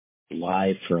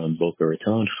live from Boca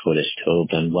Raton, Chodesh Tov,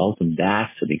 and welcome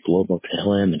back to the Global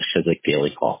Tehillim and Chizuk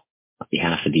Daily Call. On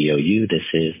behalf of the OU, this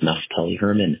is Naftali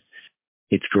Herman.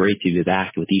 It's great to be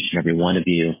back with each and every one of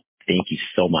you. Thank you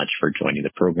so much for joining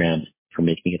the program, for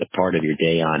making it a part of your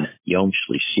day on Yom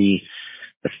Shlishi,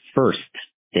 the first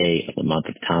day of the month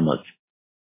of Tammuz. I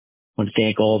want to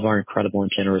thank all of our incredible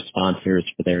and generous sponsors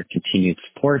for their continued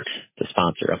support. To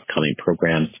sponsor upcoming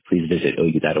programs, please visit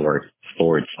ou.org/call.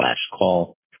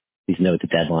 Please note the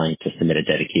deadline to submit a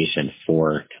dedication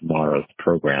for tomorrow's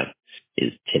program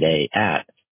is today at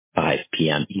 5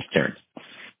 p.m. Eastern.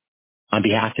 On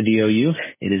behalf of the OU,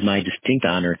 it is my distinct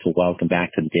honor to welcome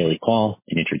back to the Daily Call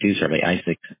and introduce Rabbi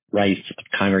Isaac Rice of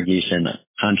Congregation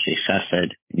Anshe Chesed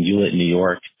in Hewlett, New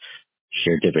York.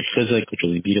 Share Divrei Chizuk, which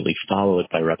will be immediately followed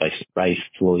by Rabbi Rice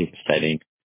slowly reciting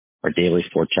our daily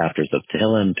 4 chapters of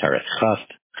Tehillim, Perek Chaf,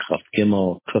 Chaf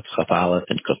Gimel, Kuf Chaf Aleph,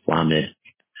 and Kuf Lamed.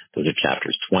 Those are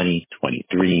chapters 20,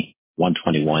 23,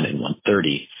 121, and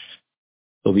 130.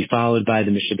 They'll be followed by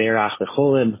the Mishaberach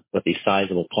Lecholim with a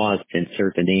sizable pause to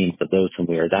insert the names of those whom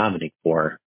we are davening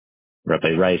for.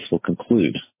 Rabbi Rice will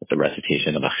conclude with the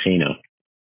recitation of Achenu.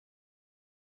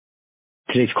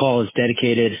 Today's call is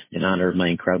dedicated in honor of my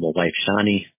incredible wife,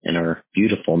 Shani, and our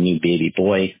beautiful new baby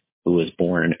boy, who was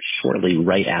born shortly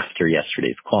right after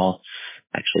yesterday's call.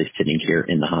 Actually sitting here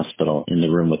in the hospital in the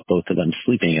room with both of them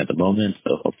sleeping at the moment,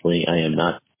 so hopefully I am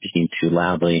not speaking too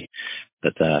loudly,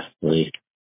 but really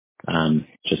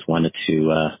just wanted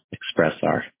to express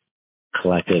our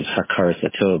collective hakaras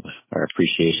hatov, our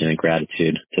appreciation and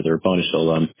gratitude to the Ribono Shel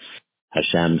Olam,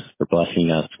 Hashem, for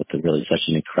blessing us with really such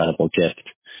an incredible gift.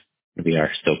 We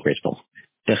are so grateful.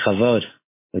 Bechavod,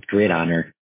 with great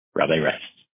honor, Rabbi Rice.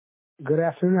 Good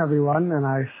afternoon, everyone, and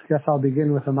I guess I'll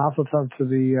begin with a mazel tov to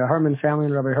the Herman family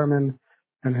and Rabbi Herman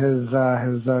and his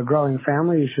growing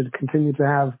family. He should continue to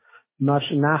have much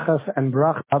nachas and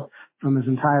bracha from his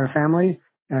entire family,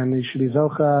 and he should be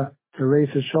zocha to raise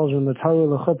his children the Torah,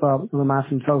 the chuppah, the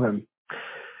masim tovim.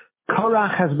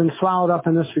 Korach has been swallowed up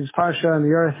in this week's parsha, and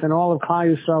the earth and all of Klal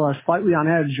Yisrael are slightly on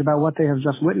edge about what they have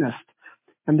just witnessed.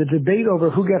 And the debate over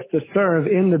who gets to serve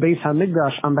in the Beis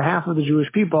HaMikdash on behalf of the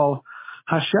Jewish people,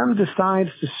 Hashem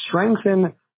decides to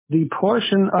strengthen the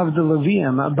portion of the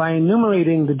Levium by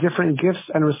enumerating the different gifts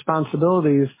and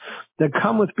responsibilities that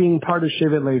come with being part of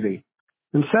Shevet Levi.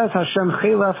 And says Hashem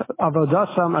Chelef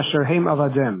Avodasam Asher Heim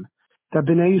Avadim, that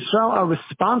Bnei Yisrael are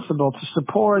responsible to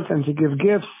support and to give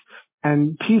gifts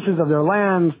and pieces of their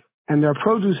land and their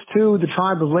produce to the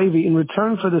tribe of Levi in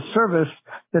return for the service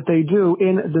that they do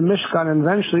in the Mishkan and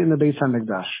eventually in the Beis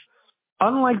HaMikdash.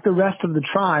 Unlike the rest of the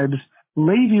tribes,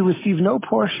 Levi received no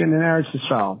portion in Eretz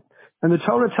Yisrael. And the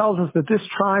Torah tells us that this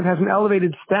tribe has an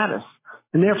elevated status,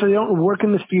 and therefore they don't work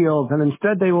in the fields, and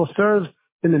instead they will serve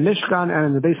in the Mishkan and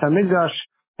in the Beis HaMikdash.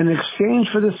 In exchange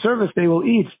for this service, they will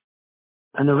eat,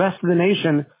 and the rest of the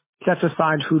nation sets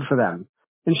aside food for them.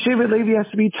 And Shevet Levi has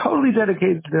to be totally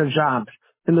dedicated to their jobs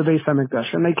in the Beis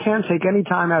HaMikdash, and they can't take any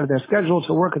time out of their schedule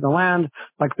to work in the land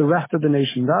like the rest of the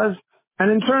nation does. And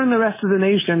in turn, the rest of the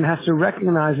nation has to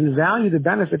recognize and value the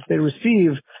benefits they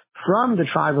receive from the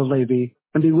tribe of Levi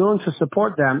and be willing to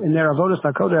support them in their avodas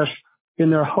hakodesh,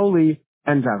 in their holy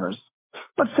endeavors.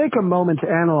 Let's take a moment to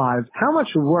analyze how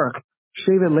much work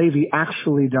Shevet Levi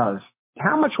actually does.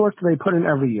 How much work do they put in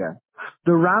every year?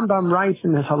 The Rambam writes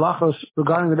in his halachos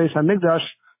regarding the Beis HaMikdash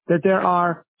that there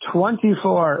are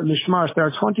 24 mishmars, there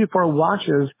are 24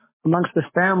 watches amongst the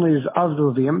families of the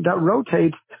Levium that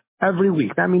rotate every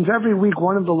week. That means every week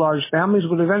one of the large families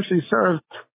would eventually serve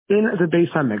in the Beis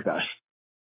HaMikdash.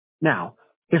 Now,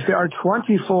 if there are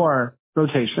 24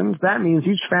 rotations, that means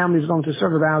each family is going to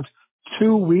serve about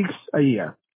 2 weeks a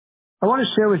year. I want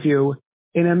to share with you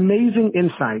an amazing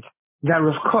insight that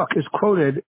Rav Kook is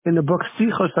quoted in the book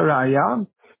Sichos HaRaya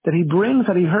that he brings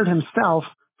that he heard himself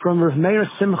from Rav Meir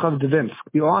Simcha of Dvinsk,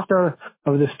 the author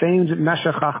of the famed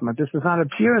Meshech Chachma. This does not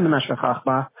appear in the Meshech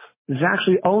Chachma. It's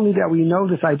actually only that we know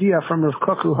this idea from Rav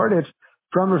Kook, who heard it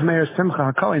from Rav Meir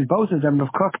Simcha HaKohen, both of them,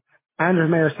 Rav Kook and Rav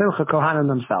Meir Simcha Kohanim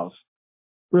themselves.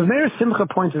 Rav Meir Simcha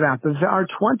pointed out that there are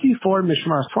 24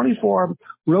 mishmars, 24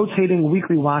 rotating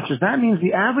weekly watches. That means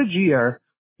the average year,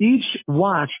 each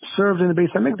watch served in the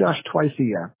Beis HaMikdash twice a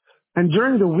year. And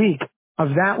during the week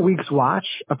of that week's watch,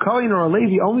 a Kohen or a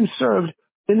Levi only served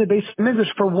in the Beis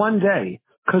HaMikdash for 1 day,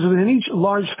 because within each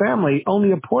large family,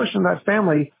 only a portion of that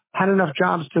family had enough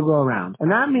jobs to go around.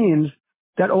 And that means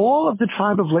that all of the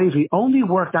tribe of Levi only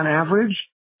worked on average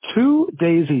 2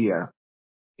 days a year.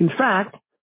 In fact,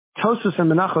 Tosfos and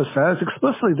Menachos says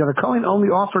explicitly that a Kohen only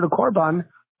offered a korban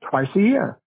twice a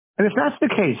year. And if that's the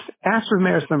case, ask Rav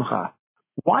Meir Simcha,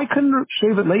 why couldn't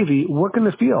Shevet Levi work in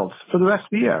the fields for the rest of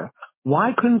the year?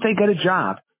 Why couldn't they get a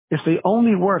job if they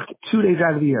only worked 2 days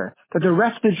out of the year? That the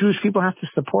rest of the Jewish people have to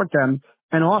support them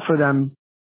and offer them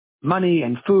money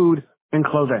and food and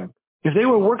clothing. If they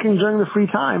were working during the free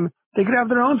time, they could have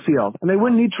their own field, and they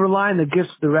wouldn't need to rely on the gifts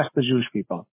of the rest of the Jewish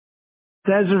people.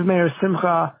 Says Rav Meir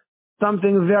Simcha,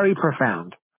 something very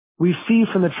profound. We see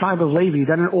from the tribe of Levi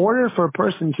that in order for a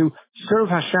person to serve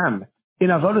Hashem in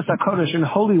Avodas HaKodesh, in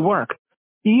holy work,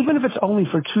 even if it's only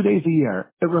for 2 days a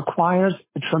year, it requires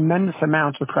a tremendous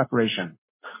amount of preparation.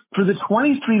 For the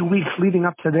 23 weeks leading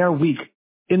up to their week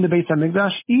in the Beit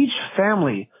HaMikdash, each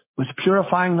family was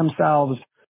purifying themselves,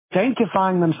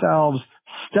 sanctifying themselves,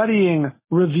 studying,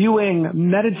 reviewing,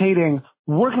 meditating,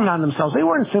 working on themselves. They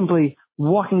weren't simply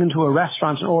walking into a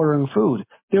restaurant and ordering food.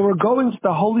 They were going to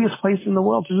the holiest place in the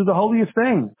world to do the holiest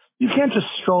thing. You can't just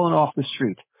stroll in off the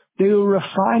street. They were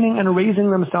refining and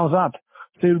raising themselves up.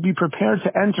 They would be prepared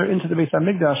to enter into the Beit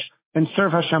HaMikdash and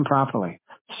serve Hashem properly.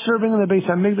 Serving in the Beit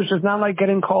HaMikdash is not like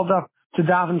getting called up to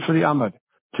daven for the Amud,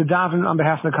 to daven on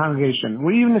behalf of the congregation,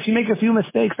 where even if you make a few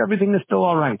mistakes, everything is still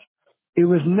all right. It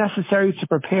was necessary to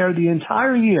prepare the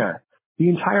entire year, the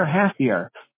entire half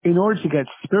year, in order to get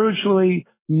spiritually,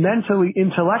 mentally,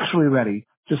 intellectually ready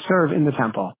to serve in the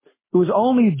temple. It was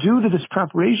only due to this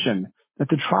preparation that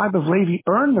the tribe of Levi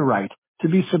earned the right to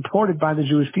be supported by the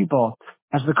Jewish people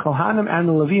as the Kohanim and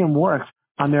the Leviim worked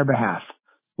on their behalf.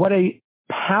 What a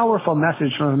powerful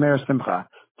message from Meir Simcha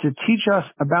to teach us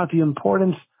about the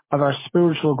importance of our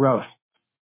spiritual growth.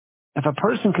 If a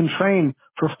person can train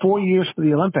for 4 years for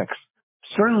the Olympics,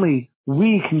 certainly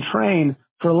we can train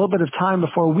for a little bit of time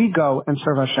before we go and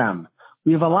serve Hashem.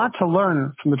 We have a lot to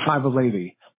learn from the tribe of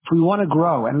Levi. If we want to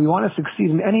grow and we want to succeed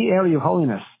in any area of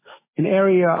holiness, an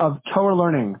area of Torah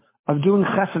learning, of doing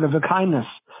chesed, of the kindness,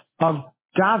 of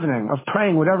davening, of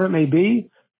praying, whatever it may be,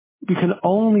 we can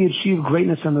only achieve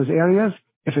greatness in those areas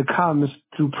if it comes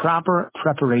through proper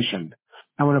preparation.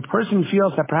 And when a person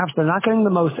feels that perhaps they're not getting the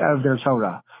most out of their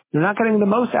Torah, they're not getting the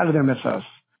most out of their mitzvahs,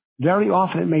 very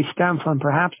often it may stem from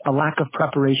perhaps a lack of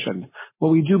preparation.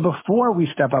 What we do before we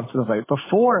step up to the plate,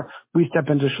 before we step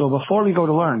into shul, before we go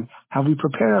to learn, have we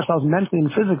prepared ourselves mentally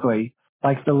and physically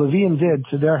like the Leviim did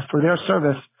for their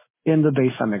service in the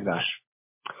Beis HaMikdash.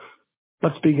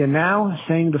 Let's begin now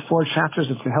saying the 4 chapters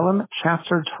of Tehillim.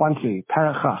 Chapter 20,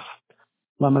 Parachas.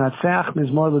 Lamanatseach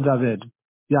Mizmor LeDavid.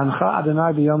 Yancha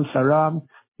Adonai b'yom tzara,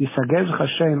 Yisagez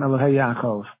Hashem Elohei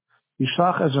Yaakov.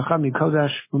 Yishlach Ezracha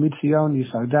mikodesh umitzion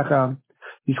Yisagdecha.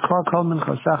 Yizkor kol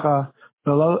minchosecha,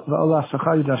 v'ola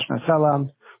secha yidash mesela.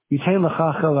 Yitein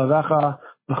lecha chil avecha,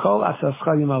 v'chol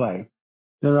asascha yimalei.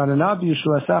 Nerananav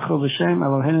Yishuasecha v'shem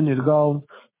Eloheinu nidgol.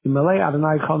 Yimalei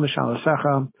Adonai kol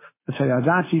mishalosecha.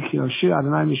 V'sayadati ki yoshi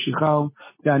Adonai mishicho.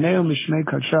 V'aneu mishmei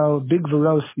kadsho, big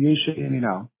v'ros yeshe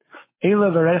yemino.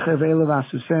 Eila v'rechev eila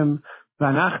v'asusim.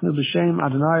 V'anachnu b'shem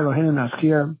Adonai Eloheinu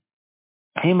naskir.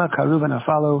 Hema karu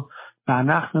v'nafalu.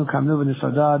 V'anachnu kamnu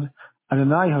v'nisodad.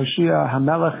 Adonai Hoshia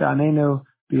hamelech v'anenu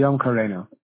b'yom karenu.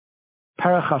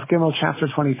 Parachaf Gimel, chapter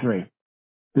 23.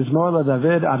 Mizmor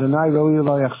LeDavid, Adonai roi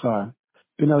lo yachsar.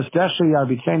 B'nos desha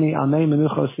yarbiteni almei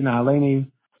menuchos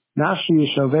v'nahaleni. Nashi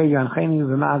yishovei yancheni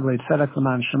v'ma'aglei tzedek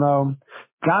l'man shemo.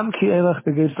 Gam ki elech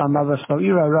b'geis al-mavas lo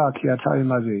ira ra ki atari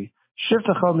mazi.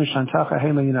 Shiftecho mishantacha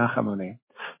hema yinachamoni.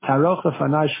 Taroch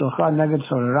lefanai shulcha neged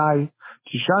sorarai.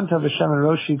 Tishanta v'shem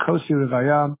roshi kosi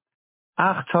rivaya.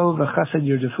 Ach tov v'chesed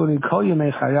yirdefuni kol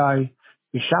yemei chayai.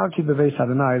 Yishauti b'veis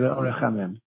Adonai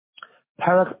le'orechem.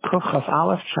 Parak Kuf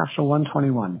Aleph, chapter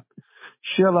 121.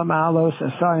 Shir Lama'alos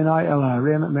Esayinai El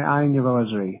Harim Me'ayin Yavo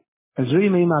Ezri.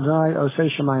 Ezri Mim Adonai Osei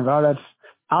Shemayim V'aretz.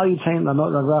 Al Yitain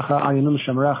Lamot Raglecha Al Yinum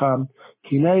Shemerecha.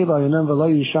 Kinei Lo Yinum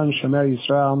V'lo Yishan Shemer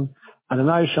Yisrael.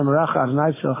 Adonai Shemerecha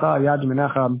Adonai Tzilcha Yad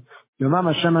Minecha.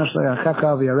 Yomam HaShemesh Lo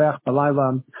Yachecha V'yarech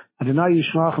B'layla. Adonai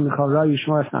Yishmorcha Mikol Ra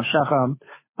Yishmor Et Nafshecha.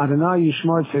 Adonai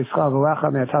Yishmor Tzeitzcha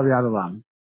V'lecha Me'atav Yad Olam.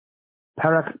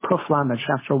 Parak Kuf Lamed,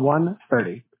 chapter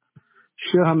 130.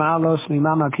 Shir Hamalos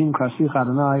Nimam Hakim Kasich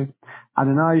Adonai.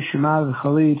 Adonai Shema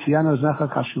V'choli Tiyano Zecha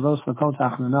Kashivos L'kol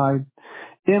Tachnanai.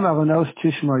 Im Avonos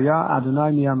Tishmor Ya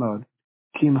Adonai Miyamod.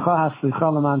 Ki Imcha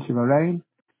Haslicha L'man Tivarei.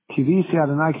 Ki Visi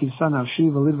Adonai Kivsan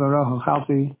Avshi V'lid V'roh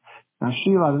Chalti.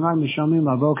 Nashiv Adonai Mishomim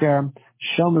Laboker.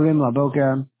 Shomerim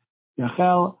Laboker.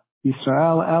 Yachel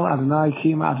Yisrael El Adonai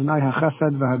Kim Adonai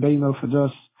HaChesed V'habei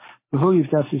Mofadus. V'hu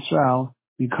Yivtes Yisrael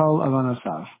Mikol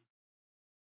Avonosav.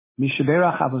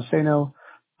 Mishaberach Avoseno,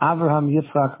 Avraham,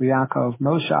 Yitzchak, V'Yaakov,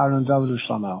 Moshe, Aaron, David,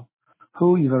 Shlomo.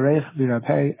 Hu Yivarech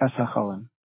V'Rapei Esacholim.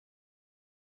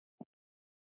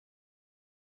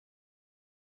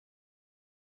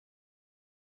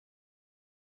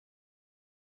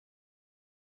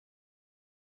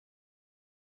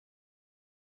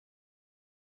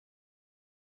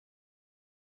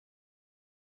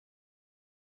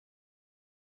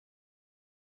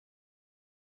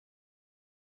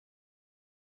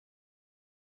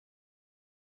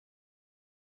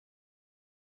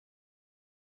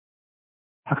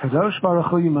 HaKadosh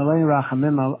Baruch Hu Yimalei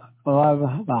Rachamim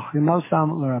Alav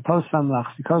Lachlimosam L'Raposam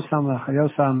Lachzikosam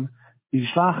L'Chayosam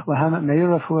Yishlach Lahem Meir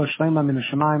Refuah Shlema Min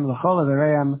HaShamayim L'Chol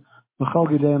Avereim L'Chol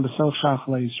Gideim B'Soch Shach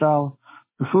LaYisrael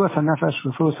Refuah HaNefesh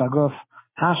Refuah HaGuf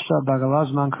Hashta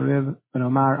Bagalazman Kariv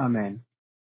V'Nomar Amen.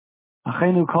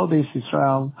 Achenu Kol Beis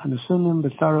Yisrael Hanusunim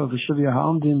B'Tzaru V'Shuvia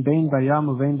Ha'omdim Bein Bayam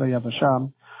Uvein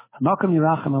Bayavasham Hamakom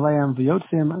Yirachem Aleim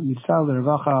V'Yotzim Mitzal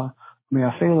L'Revacha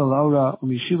U'Me'afel L'Ora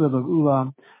U'Mishiva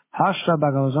L'Gula Hashta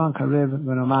Bagalazman Kariv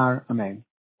V'Nomar Amen.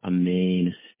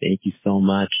 Amen. Thank you so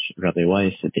much, Rabbi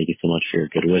Weiss, and thank you so much for your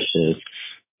good wishes.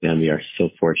 And we are so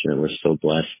fortunate. We're so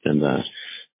blessed. And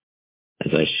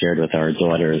as I shared with our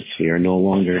daughters, we are no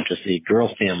longer just a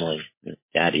girl family.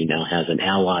 Daddy now has an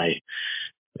ally.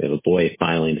 We have a boy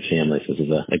finally in the family. So this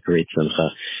is a great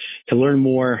simcha. To learn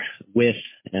more with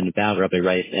and about Rabbi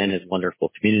Weiss and his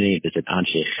wonderful community, visit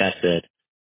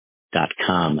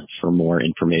AnsheChesed.com for more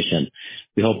information.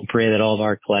 We hope and pray that all of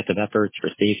our collective efforts for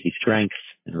safety, strength,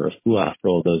 and refuah for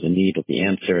all those in need will be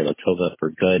answered. Latova for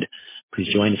good.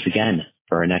 Please join us again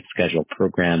for our next scheduled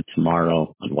program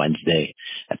tomorrow on Wednesday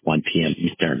at 1 p.m.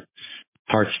 Eastern.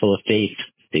 Hearts full of faith,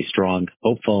 stay strong,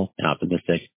 hopeful, and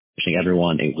optimistic. Wishing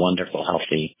everyone a wonderful,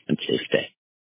 healthy, and safe day.